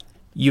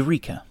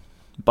Eureka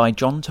by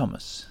John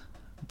Thomas,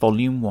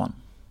 Volume 1.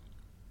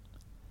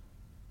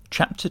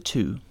 Chapter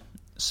 2,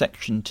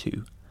 Section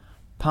 2,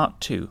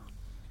 Part 2.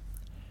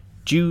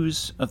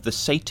 Jews of the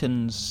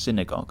Satan's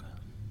Synagogue.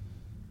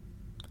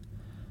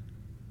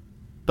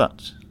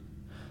 But,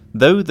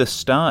 though the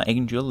star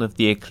angel of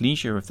the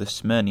ecclesia of the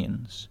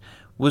Smyrnians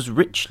was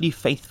richly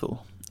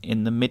faithful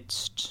in the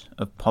midst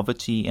of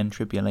poverty and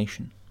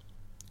tribulation,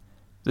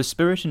 the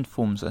Spirit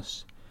informs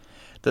us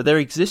that there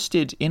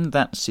existed in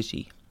that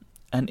city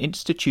an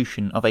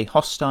institution of a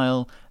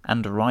hostile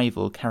and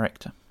rival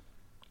character.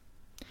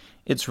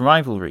 Its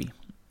rivalry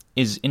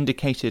is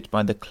indicated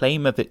by the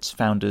claim of its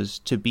founders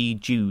to be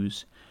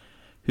Jews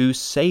who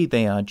say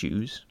they are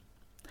Jews,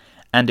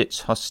 and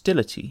its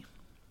hostility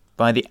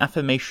by the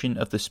affirmation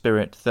of the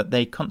Spirit that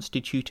they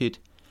constituted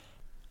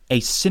a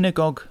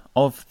synagogue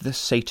of the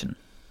Satan.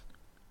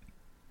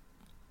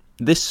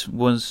 This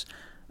was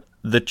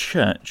the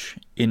church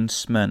in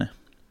Smyrna,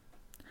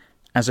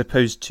 as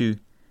opposed to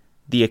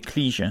the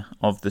ecclesia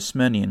of the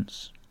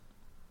Smyrnians.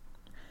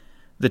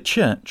 The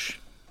church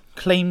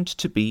claimed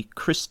to be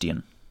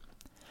Christian,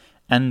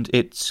 and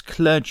its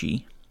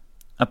clergy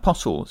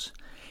apostles,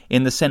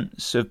 in the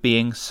sense of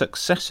being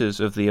successors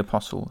of the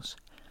apostles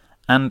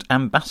and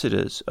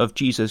ambassadors of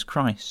Jesus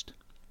Christ,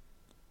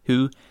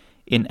 who,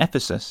 in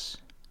Ephesus,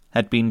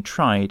 had been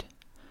tried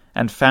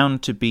and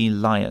found to be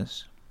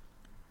liars.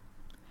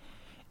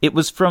 It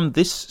was from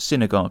this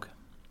synagogue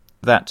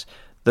that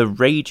the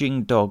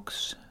raging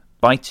dogs,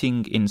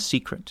 biting in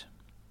secret,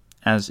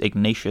 as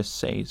Ignatius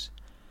says,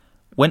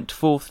 went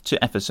forth to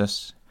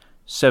Ephesus,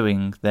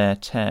 sowing their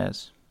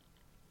tares.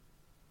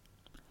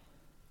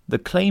 The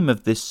claim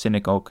of this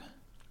synagogue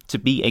to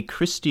be a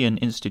Christian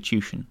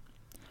institution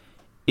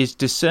is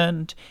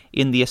discerned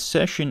in the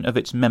assertion of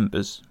its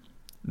members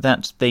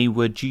that they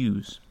were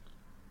Jews.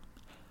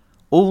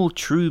 All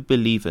true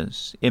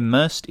believers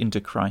immersed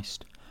into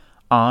Christ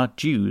are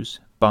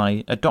Jews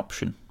by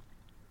adoption,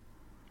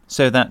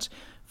 so that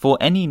for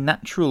any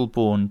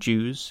natural-born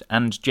Jews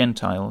and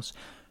Gentiles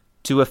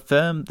to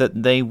affirm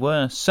that they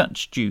were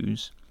such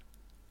Jews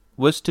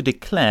was to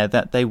declare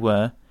that they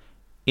were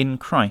in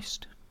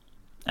Christ,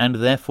 and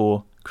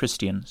therefore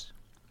Christians.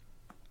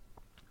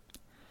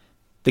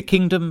 The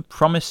kingdom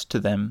promised to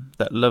them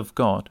that love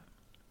God,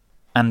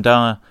 and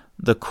are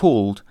the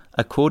called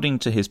according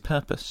to his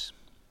purpose,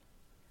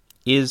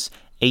 is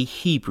a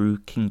Hebrew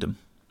kingdom.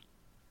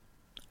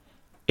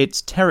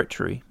 Its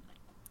territory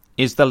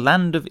is the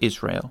land of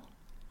Israel,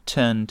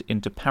 turned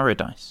into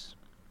paradise.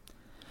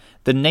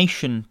 The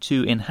nation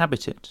to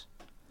inhabit it,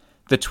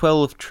 the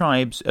 12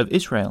 tribes of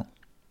Israel,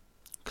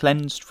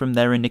 cleansed from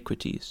their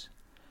iniquities,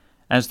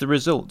 as the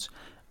result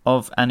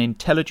of an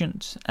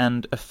intelligent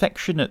and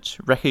affectionate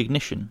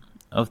recognition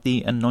of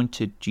the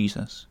anointed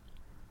Jesus,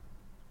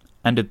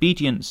 and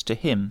obedience to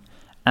him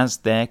as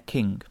their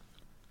king.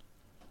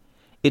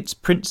 Its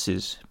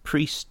princes,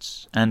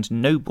 priests, and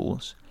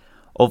nobles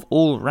of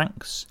all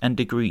ranks and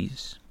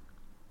degrees,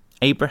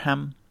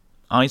 Abraham,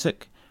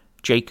 Isaac,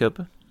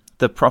 Jacob,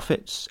 the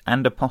prophets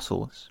and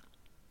apostles,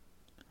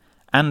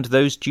 and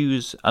those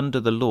Jews under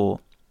the law,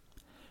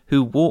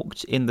 who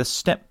walked in the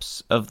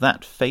steps of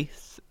that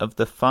faith of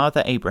the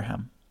father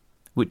Abraham,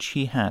 which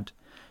he had,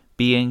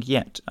 being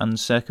yet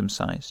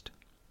uncircumcised,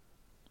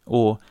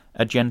 or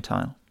a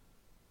Gentile.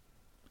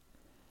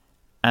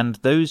 And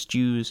those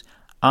Jews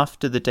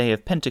after the day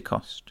of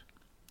Pentecost,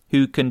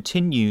 who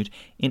continued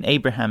in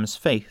Abraham's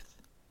faith,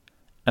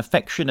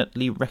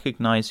 affectionately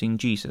recognizing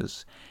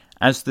Jesus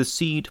as the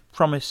seed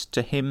promised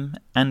to him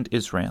and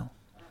Israel,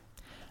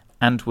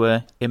 and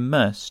were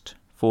immersed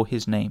for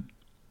his name.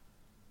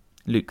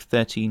 Luke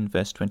 13,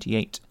 verse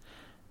 28,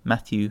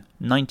 Matthew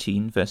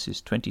 19,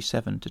 verses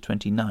 27 to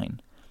 29,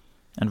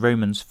 and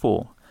Romans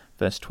 4,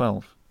 verse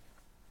 12.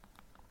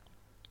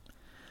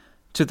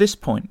 To this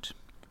point,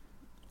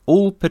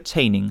 all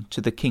pertaining to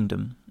the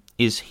kingdom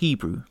is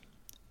Hebrew,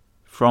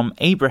 from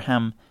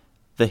Abraham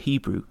the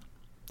Hebrew,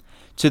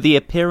 to the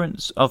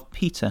appearance of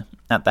Peter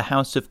at the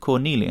house of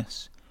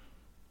Cornelius,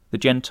 the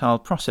Gentile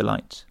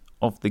proselyte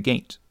of the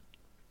gate.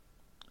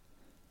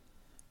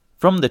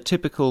 From the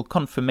typical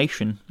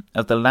confirmation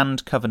of the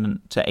land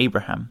covenant to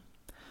Abraham,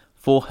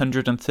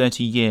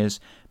 430 years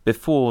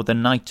before the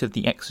night of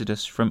the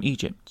Exodus from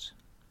Egypt,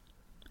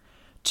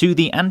 to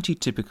the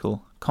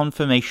antitypical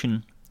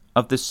confirmation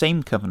of the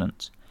same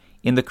covenant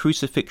in the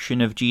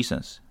crucifixion of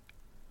Jesus,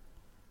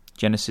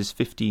 Genesis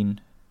 15,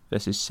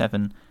 verses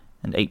 7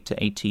 and 8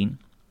 to 18,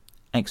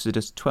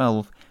 Exodus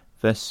 12,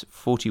 verse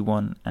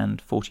 41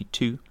 and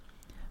 42,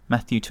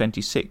 Matthew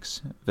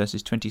 26,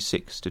 verses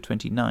 26 to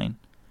 29,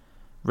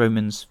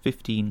 Romans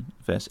 15,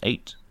 verse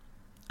 8,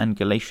 and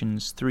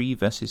Galatians 3,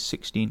 verses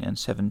 16 and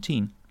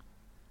 17.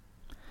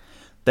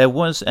 There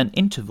was an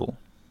interval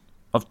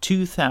of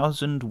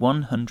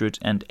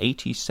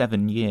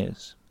 2,187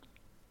 years.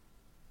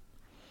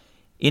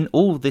 In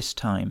all this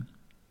time,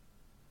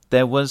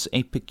 there was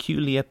a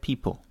peculiar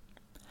people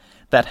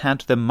that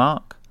had the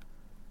mark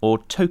or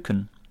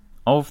token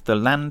of the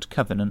land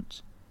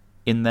covenant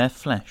in their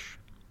flesh.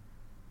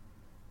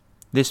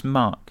 This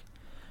mark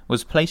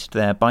was placed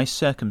there by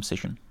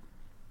circumcision.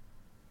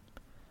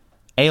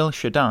 El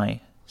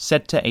Shaddai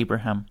said to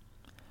Abraham,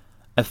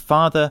 "A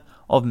father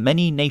of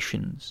many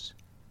nations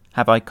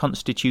have I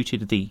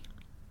constituted thee.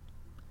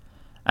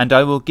 And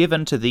I will give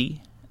unto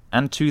thee,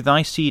 and to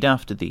thy seed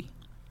after thee,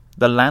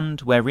 the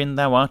land wherein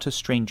thou art a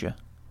stranger,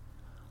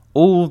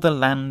 all the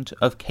land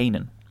of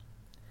Canaan,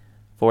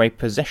 for a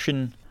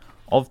possession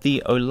of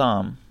the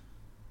Olam,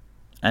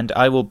 and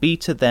I will be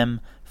to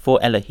them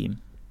for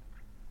Elohim."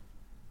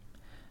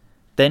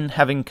 Then,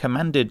 having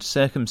commanded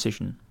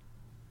circumcision,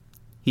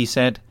 he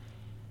said,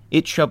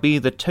 "It shall be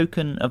the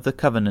token of the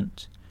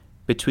covenant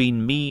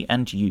between me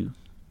and you.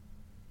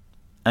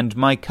 And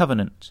my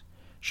covenant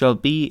shall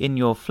be in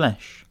your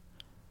flesh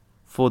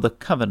for the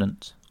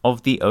covenant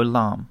of the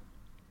Olam,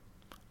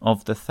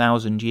 of the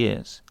 1,000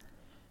 years."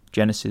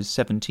 Genesis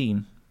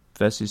 17,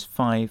 verses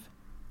 5,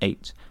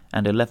 8,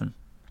 and 11.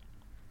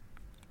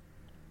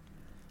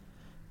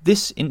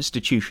 This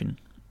institution,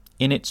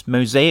 in its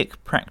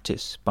Mosaic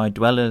practice by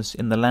dwellers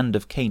in the land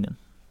of Canaan,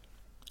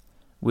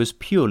 was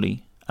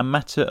purely a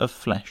matter of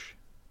flesh,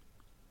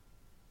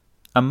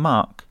 a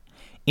mark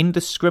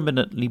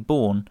indiscriminately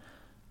borne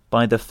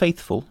by the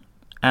faithful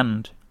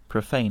and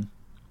profane,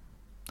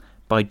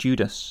 by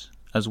Judas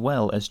as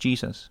well as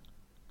Jesus.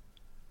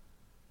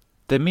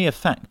 The mere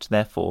fact,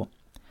 therefore,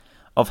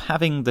 of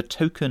having the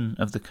token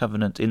of the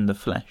covenant in the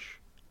flesh,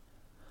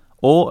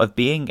 or of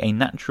being a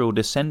natural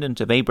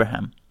descendant of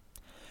Abraham,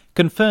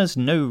 confers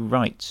no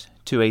right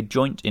to a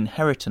joint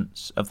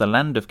inheritance of the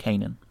land of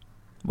Canaan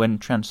when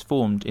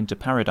transformed into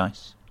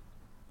paradise.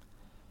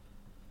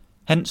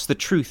 Hence the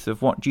truth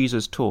of what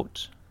Jesus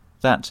taught,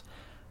 that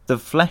the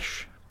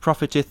flesh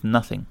profiteth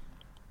nothing.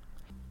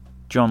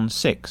 John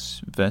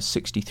 6, verse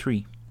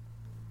 63.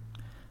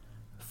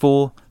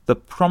 For the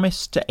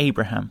promise to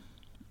Abraham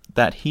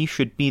that he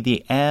should be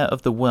the heir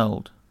of the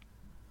world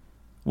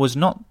was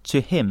not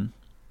to him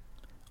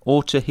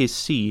or to his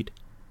seed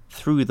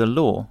through the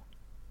law,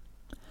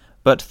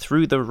 but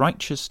through the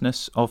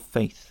righteousness of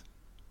faith.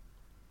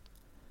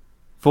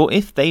 For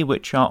if they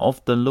which are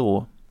of the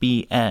law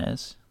be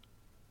heirs,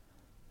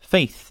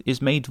 faith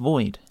is made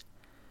void,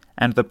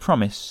 and the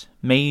promise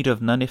made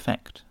of none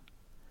effect.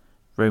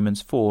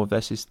 Romans 4,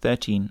 verses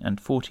 13 and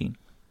 14.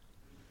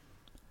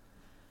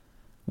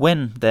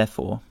 When,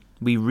 therefore,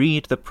 we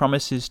read the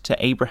promises to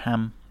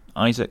Abraham,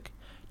 Isaac,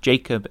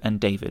 Jacob, and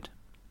David,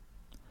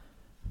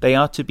 they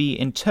are to be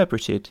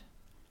interpreted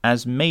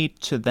as made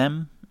to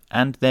them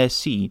and their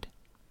seed,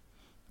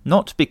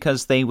 not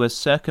because they were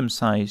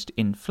circumcised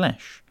in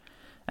flesh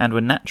and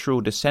were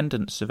natural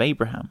descendants of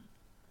Abraham.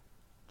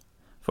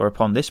 For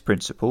upon this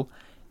principle,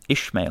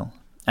 Ishmael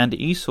and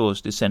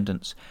Esau's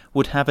descendants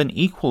would have an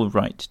equal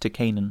right to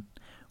Canaan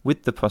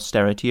with the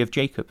posterity of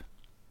Jacob,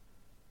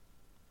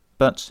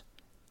 but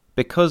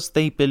because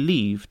they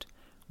believed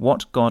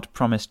what God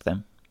promised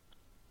them,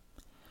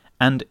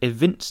 and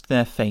evinced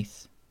their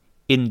faith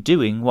in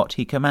doing what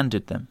he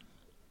commanded them,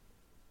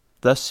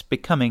 thus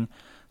becoming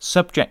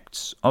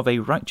subjects of a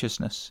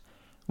righteousness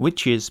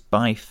which is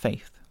by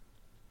faith.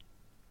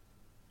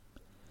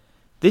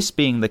 This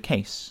being the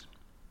case,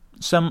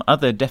 some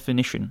other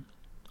definition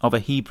of a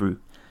Hebrew,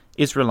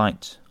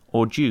 Israelite,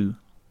 or Jew,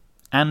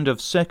 and of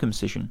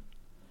circumcision,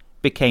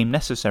 became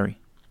necessary.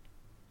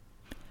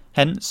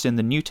 Hence, in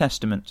the New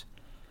Testament,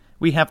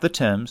 we have the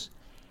terms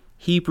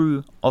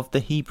Hebrew of the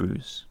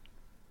Hebrews,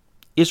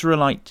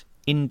 Israelite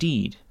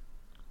indeed,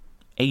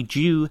 a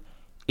Jew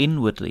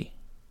inwardly,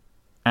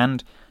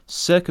 and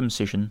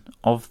circumcision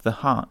of the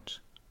heart.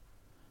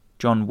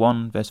 John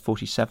 1, verse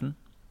 47,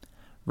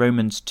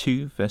 Romans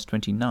 2, verse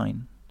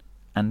 29,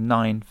 and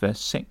 9, verse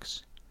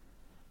 6,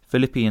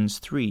 Philippians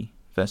 3,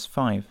 verse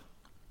 5.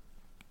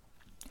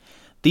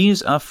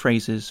 These are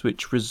phrases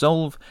which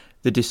resolve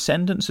the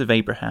descendants of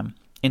Abraham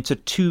into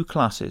two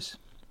classes: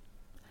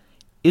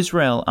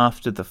 Israel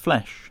after the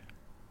flesh,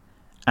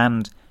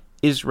 and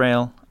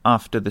Israel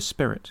after the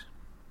Spirit.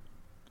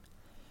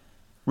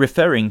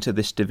 Referring to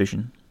this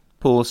division,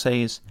 Paul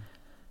says,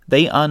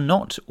 "They are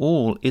not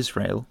all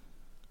Israel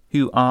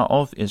who are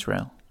of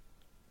Israel.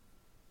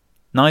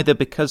 Neither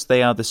because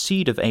they are the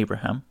seed of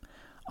Abraham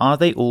are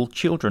they all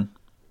children.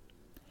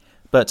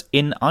 But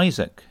in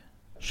Isaac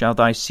shall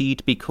thy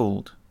seed be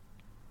called,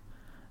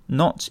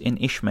 not in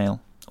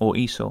Ishmael or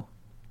Esau."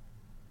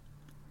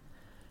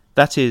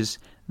 That is,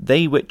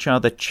 they which are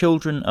the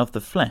children of the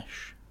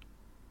flesh,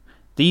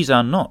 these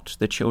are not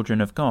the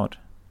children of God,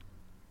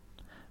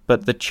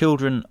 but the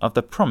children of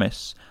the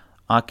promise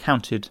are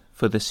counted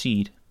for the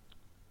seed.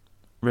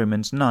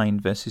 Romans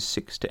 9, verses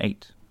 6 to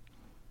 8.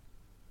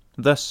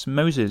 Thus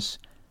Moses,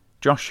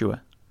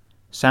 Joshua,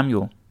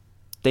 Samuel,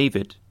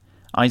 David,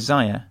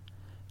 Isaiah,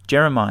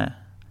 Jeremiah,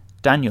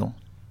 Daniel,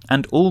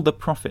 and all the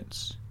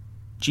prophets,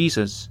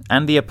 Jesus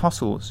and the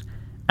apostles,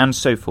 and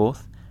so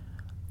forth,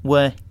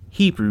 were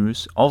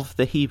Hebrews of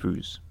the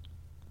Hebrews,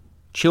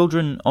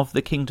 children of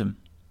the kingdom,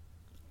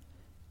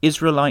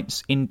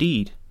 Israelites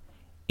indeed,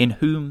 in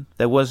whom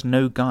there was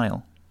no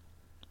guile,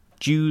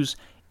 Jews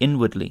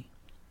inwardly,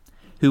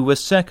 who were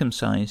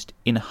circumcised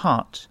in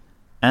heart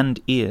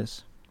and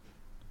ears,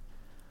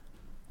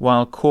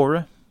 while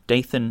Korah,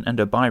 Dathan, and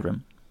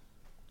Abiram,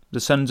 the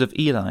sons of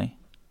Eli,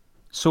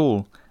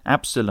 Saul,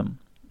 Absalom,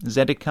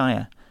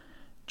 Zedekiah,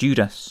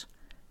 Judas,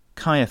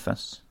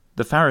 Caiaphas,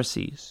 the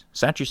Pharisees,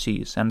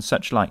 Sadducees, and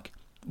such like,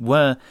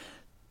 were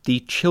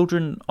the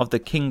children of the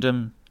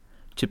kingdom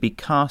to be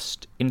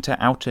cast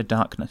into outer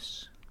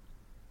darkness.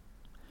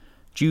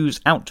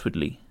 Jews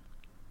outwardly,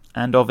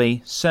 and of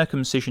a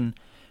circumcision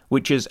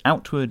which is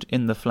outward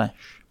in the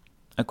flesh,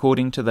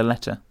 according to the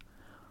letter,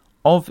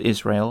 of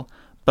Israel,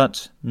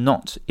 but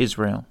not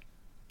Israel,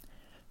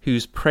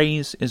 whose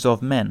praise is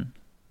of men,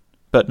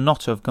 but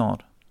not of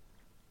God.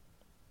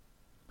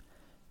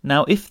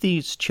 Now if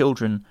these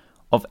children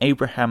of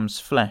Abraham's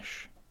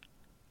flesh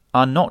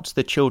are not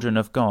the children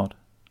of God,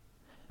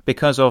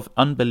 because of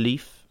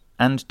unbelief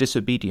and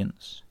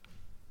disobedience,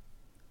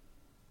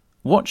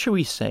 what shall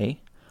we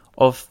say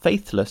of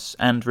faithless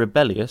and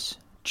rebellious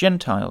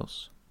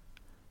Gentiles,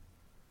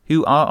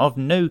 who are of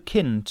no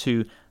kin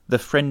to the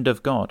friend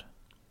of God?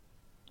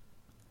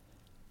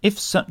 If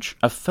such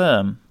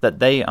affirm that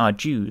they are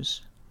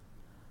Jews,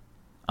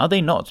 are they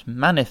not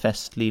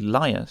manifestly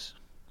liars?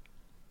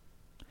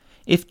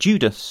 If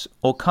Judas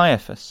or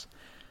Caiaphas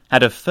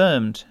had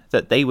affirmed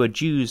that they were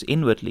Jews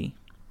inwardly,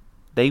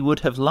 they would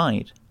have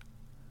lied.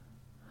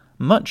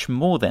 Much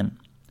more then,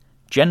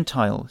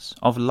 Gentiles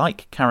of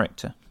like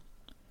character,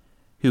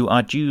 who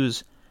are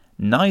Jews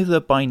neither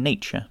by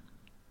nature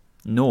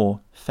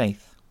nor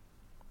faith.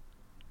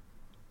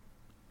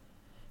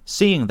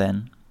 Seeing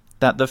then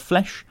that the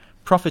flesh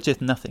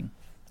profiteth nothing,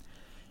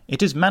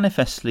 it is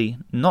manifestly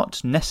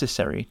not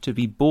necessary to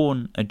be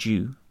born a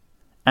Jew,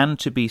 and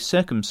to be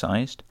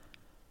circumcised,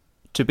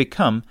 to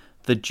become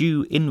the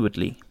Jew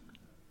inwardly,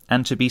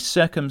 and to be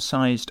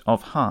circumcised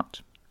of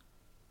heart.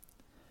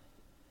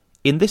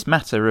 In this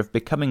matter of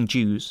becoming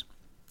Jews,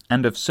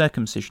 and of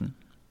circumcision,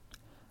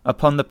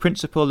 upon the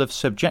principle of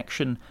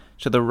subjection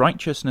to the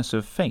righteousness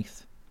of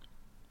faith,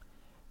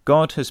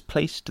 God has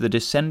placed the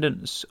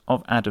descendants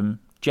of Adam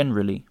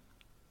generally,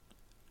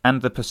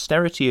 and the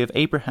posterity of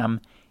Abraham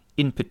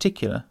in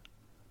particular,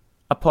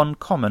 upon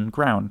common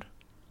ground.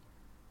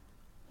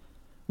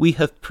 We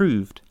have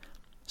proved,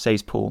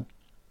 says Paul,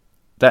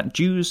 that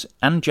Jews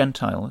and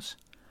Gentiles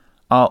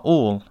are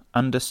all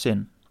under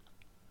sin,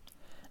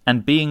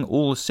 and being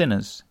all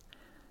sinners,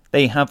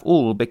 they have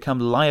all become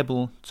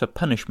liable to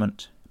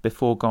punishment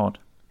before God.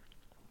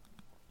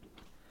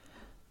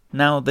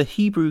 Now the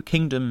Hebrew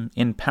kingdom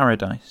in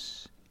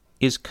paradise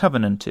is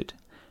covenanted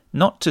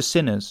not to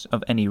sinners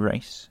of any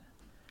race,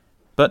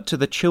 but to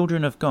the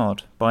children of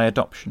God by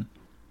adoption.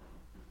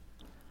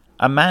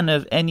 A man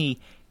of any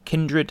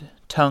kindred,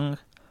 tongue,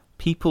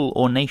 people,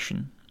 or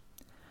nation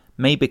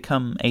may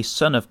become a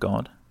son of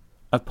God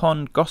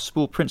upon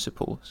gospel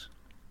principles,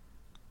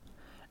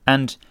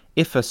 and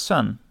if a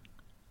son,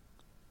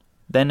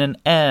 then an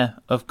heir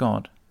of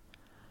God,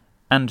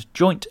 and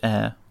joint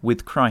heir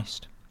with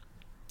Christ.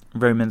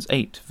 Romans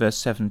 8, verse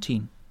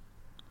 17.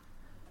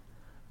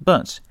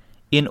 But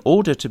in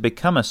order to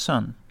become a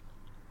son,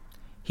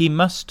 he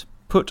must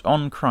put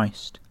on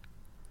Christ,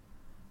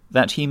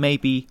 that he may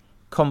be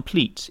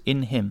complete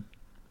in him.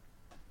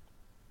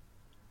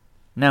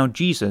 Now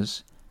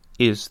Jesus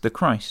is the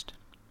Christ.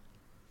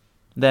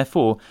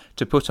 Therefore,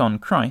 to put on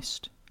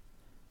Christ,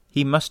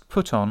 he must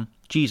put on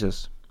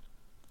Jesus.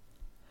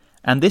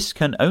 And this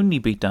can only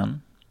be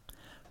done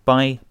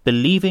by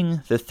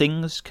believing the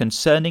things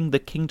concerning the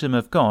kingdom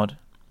of God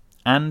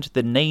and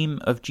the name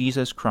of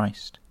Jesus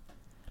Christ,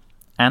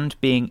 and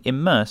being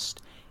immersed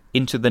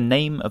into the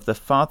name of the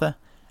Father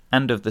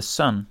and of the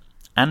Son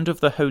and of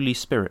the Holy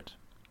Spirit.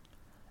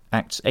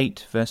 Acts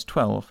 8, verse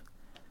 12,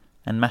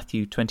 and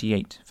Matthew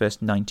 28,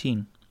 verse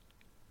 19.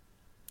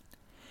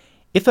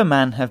 If a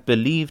man have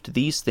believed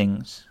these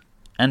things,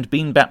 and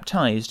been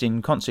baptized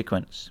in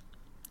consequence,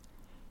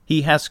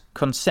 he has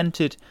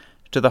consented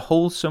to the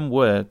wholesome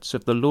words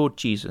of the Lord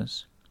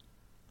Jesus,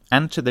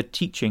 and to the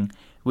teaching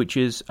which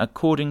is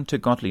according to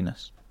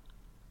godliness.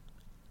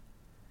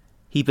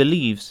 He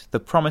believes the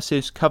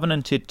promises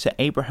covenanted to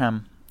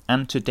Abraham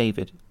and to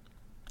David.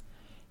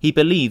 He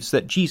believes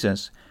that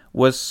Jesus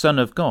was Son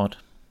of God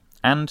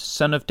and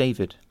Son of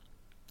David,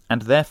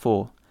 and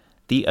therefore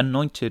the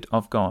anointed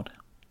of God,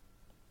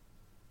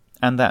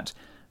 and that,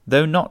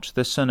 though not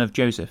the son of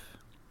Joseph,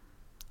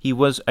 he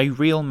was a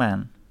real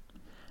man,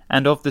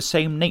 and of the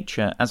same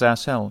nature as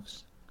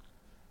ourselves,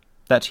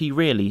 that he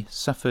really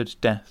suffered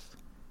death,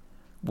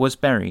 was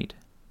buried,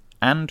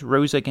 and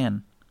rose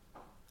again,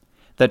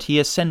 that he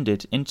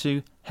ascended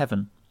into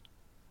heaven,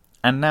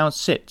 and now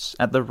sits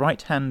at the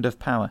right hand of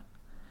power,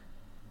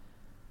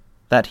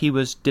 that he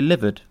was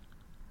delivered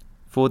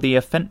for the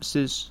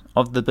offences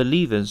of the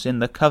believers in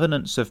the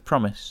covenants of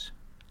promise,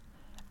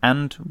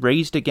 and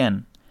raised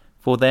again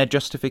for their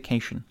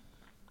justification,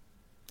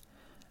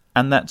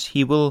 and that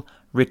he will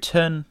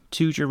return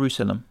to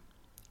Jerusalem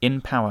in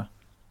power,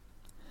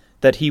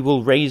 that he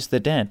will raise the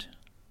dead,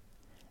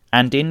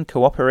 and in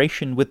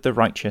cooperation with the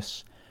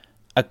righteous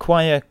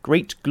acquire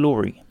great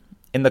glory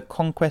in the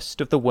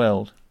conquest of the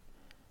world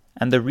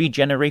and the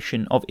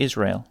regeneration of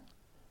Israel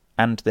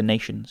and the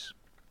nations.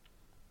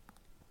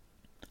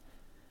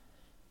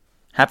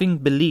 having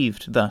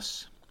believed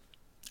thus,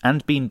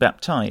 and been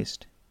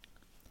baptized,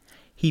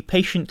 he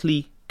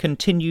patiently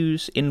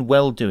continues in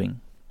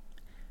well-doing,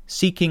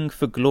 seeking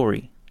for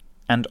glory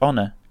and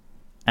honour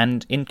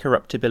and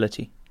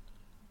incorruptibility,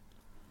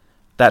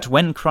 that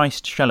when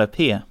Christ shall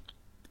appear,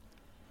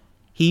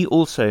 he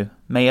also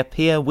may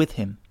appear with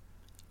him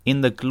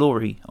in the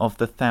glory of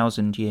the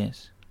 1,000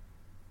 years.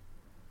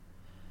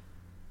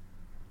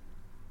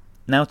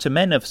 Now to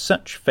men of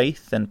such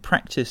faith and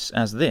practice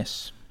as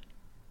this,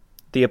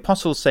 the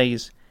Apostle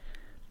says,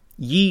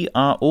 Ye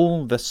are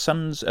all the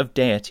sons of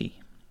deity,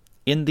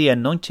 in the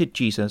anointed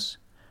Jesus,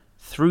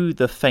 through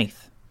the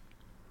faith.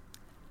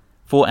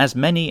 For as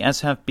many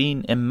as have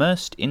been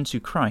immersed into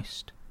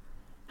Christ,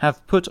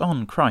 have put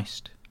on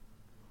Christ.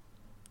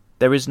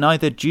 There is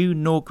neither Jew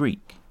nor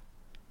Greek,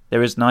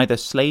 there is neither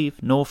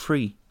slave nor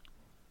free,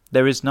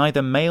 there is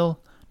neither male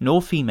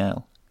nor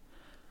female,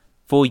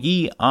 for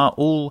ye are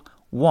all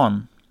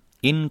one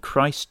in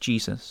Christ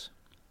Jesus.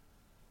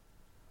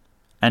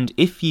 And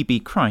if ye be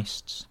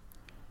Christ's,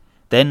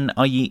 then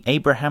are ye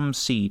Abraham's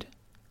seed,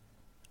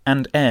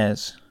 and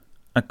heirs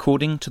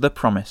according to the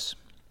promise.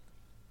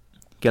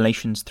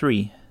 Galatians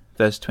 3,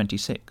 verse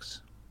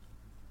 26.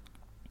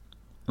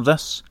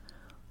 Thus,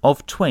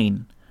 of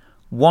twain,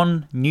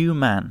 one new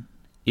man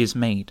is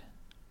made,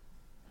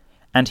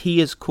 and he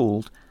is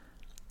called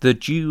the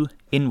Jew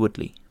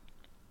inwardly.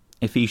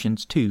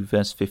 Ephesians 2,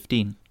 verse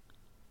 15.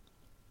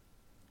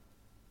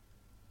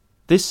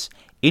 This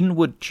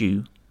inward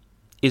Jew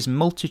is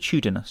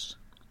multitudinous,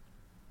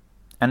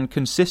 and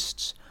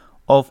consists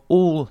of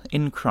all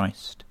in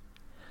Christ,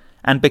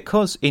 and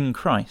because in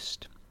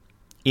Christ,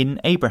 in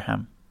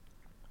Abraham,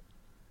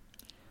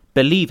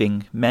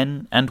 believing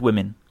men and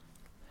women,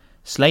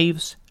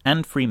 slaves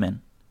and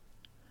freemen,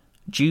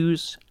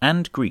 Jews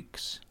and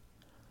Greeks,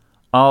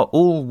 are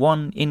all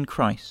one in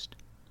Christ,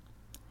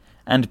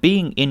 and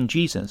being in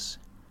Jesus,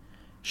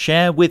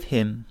 share with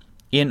him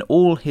in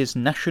all his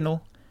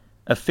national,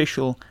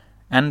 official,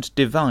 and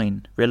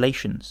divine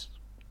relations.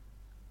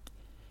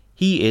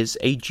 He is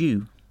a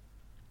Jew.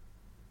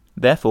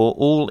 Therefore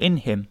all in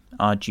him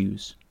are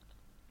Jews.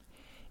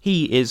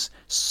 He is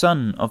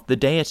son of the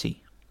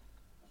deity.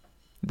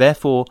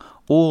 Therefore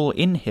all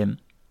in him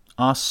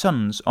are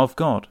sons of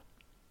God.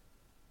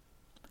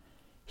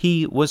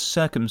 He was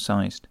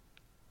circumcised.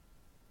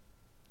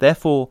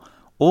 Therefore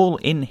all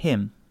in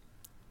him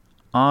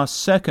are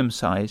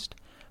circumcised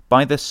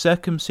by the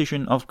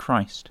circumcision of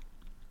Christ.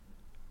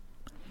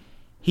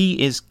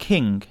 He is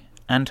king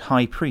and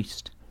high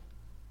priest.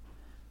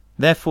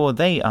 Therefore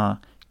they are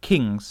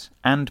kings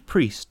and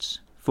priests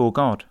for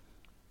God.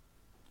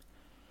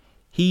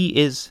 He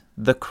is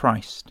the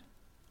Christ.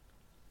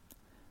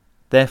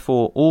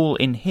 Therefore all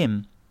in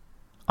him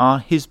are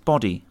his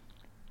body,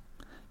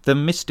 the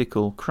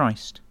mystical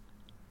Christ.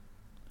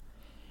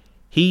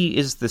 He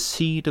is the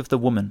seed of the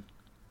woman,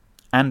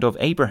 and of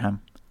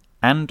Abraham,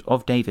 and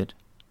of David.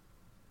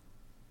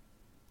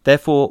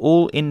 Therefore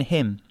all in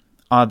him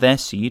are their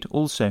seed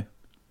also.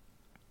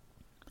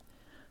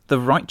 The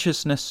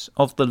righteousness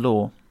of the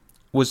law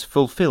was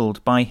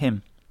fulfilled by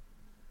him.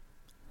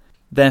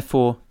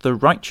 Therefore the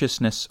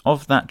righteousness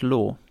of that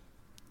law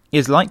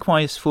is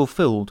likewise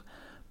fulfilled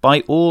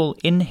by all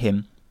in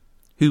him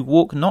who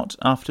walk not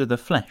after the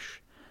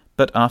flesh,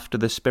 but after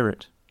the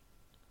Spirit.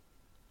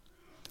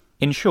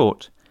 In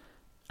short,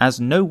 as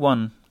no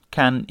one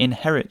can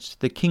inherit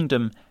the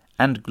kingdom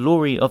and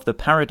glory of the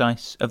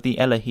paradise of the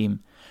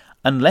Elohim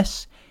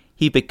unless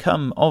he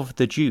become of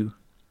the Jew,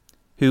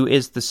 who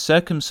is the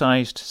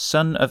circumcised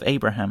son of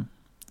Abraham,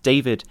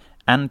 David,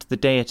 and the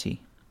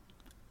deity,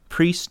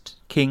 priest,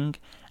 king,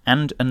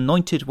 and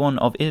anointed one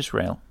of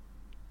Israel,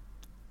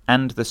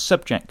 and the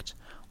subject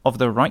of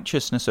the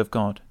righteousness of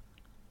God.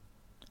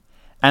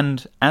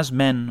 And as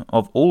men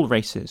of all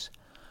races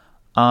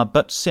are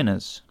but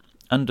sinners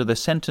under the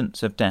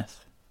sentence of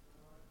death,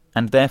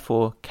 and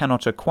therefore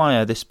cannot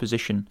acquire this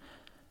position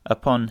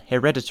upon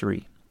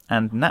hereditary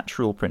and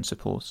natural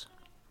principles,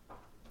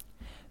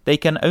 they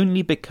can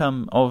only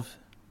become of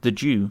the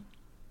Jew,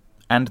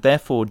 and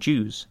therefore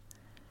Jews,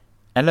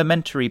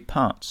 elementary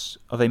parts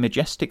of a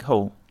majestic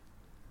whole,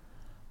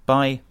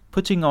 by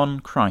putting on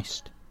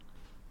Christ,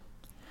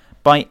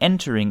 by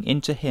entering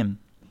into him,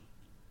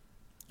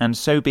 and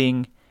so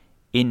being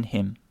in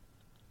him.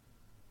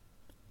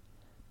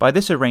 By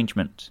this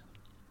arrangement,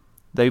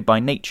 though by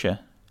nature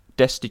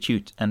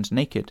destitute and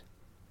naked,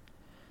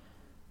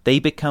 they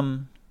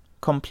become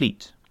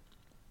complete.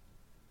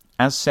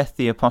 As saith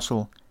the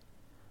Apostle,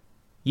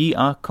 Ye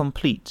are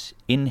complete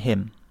in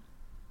him,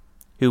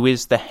 who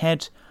is the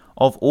head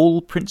of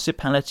all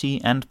principality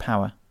and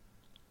power,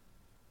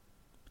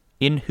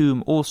 in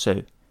whom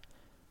also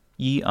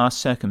ye are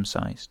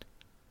circumcised.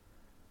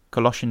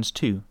 Colossians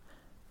 2,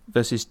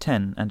 verses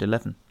 10 and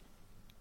 11.